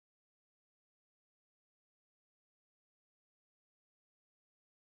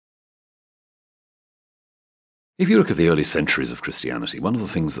If you look at the early centuries of Christianity, one of the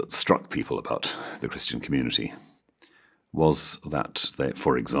things that struck people about the Christian community was that,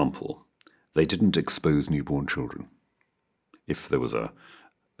 for example, they didn't expose newborn children. If there was a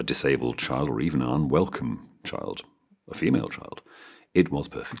disabled child or even an unwelcome child, a female child, it was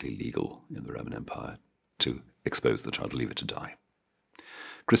perfectly legal in the Roman Empire to expose the child, leave it to die.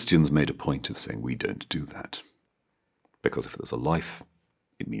 Christians made a point of saying we don't do that, because if there's a life,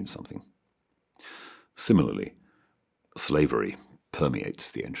 it means something. Similarly, slavery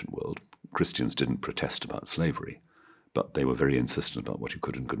permeates the ancient world. Christians didn't protest about slavery, but they were very insistent about what you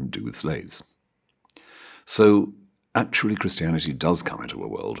could and couldn't do with slaves. So actually Christianity does come into a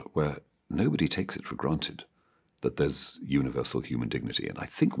world where nobody takes it for granted that there's universal human dignity. And I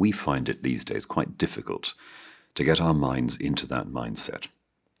think we find it these days quite difficult to get our minds into that mindset.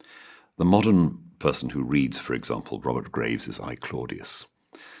 The modern person who reads, for example, Robert Graves's I, Claudius,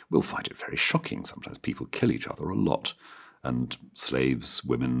 will find it very shocking. Sometimes people kill each other a lot, and slaves,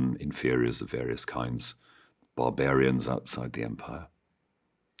 women, inferiors of various kinds, barbarians outside the empire.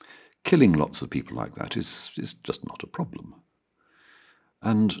 Killing lots of people like that is just not a problem.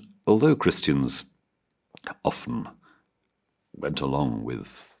 And although Christians often went along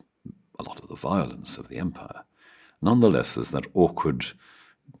with a lot of the violence of the empire, nonetheless there's that awkward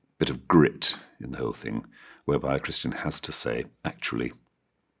bit of grit in the whole thing, whereby a Christian has to say, actually,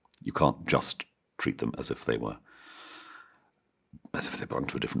 you can't just treat them as if they belonged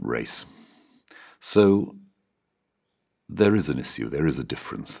to a different race. So there is an issue, there is a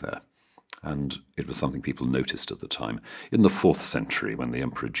difference there. And it was something people noticed at the time. In the 4th century, when the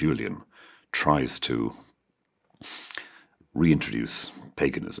Emperor Julian tries to reintroduce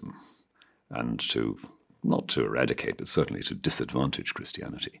paganism and not to eradicate, but certainly to disadvantage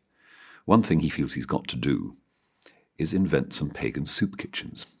Christianity, one thing he feels he's got to do is invent some pagan soup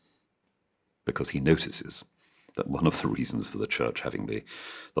kitchens, because he notices that one of the reasons for the church having the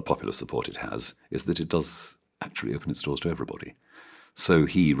popular support it has is that it does actually open its doors to everybody. So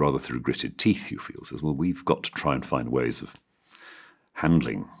he, rather through gritted teeth, you feel, says, well, we've got to try and find ways of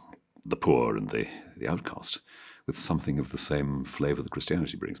handling the poor and the outcast with something of the same flavour that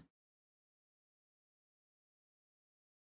Christianity brings.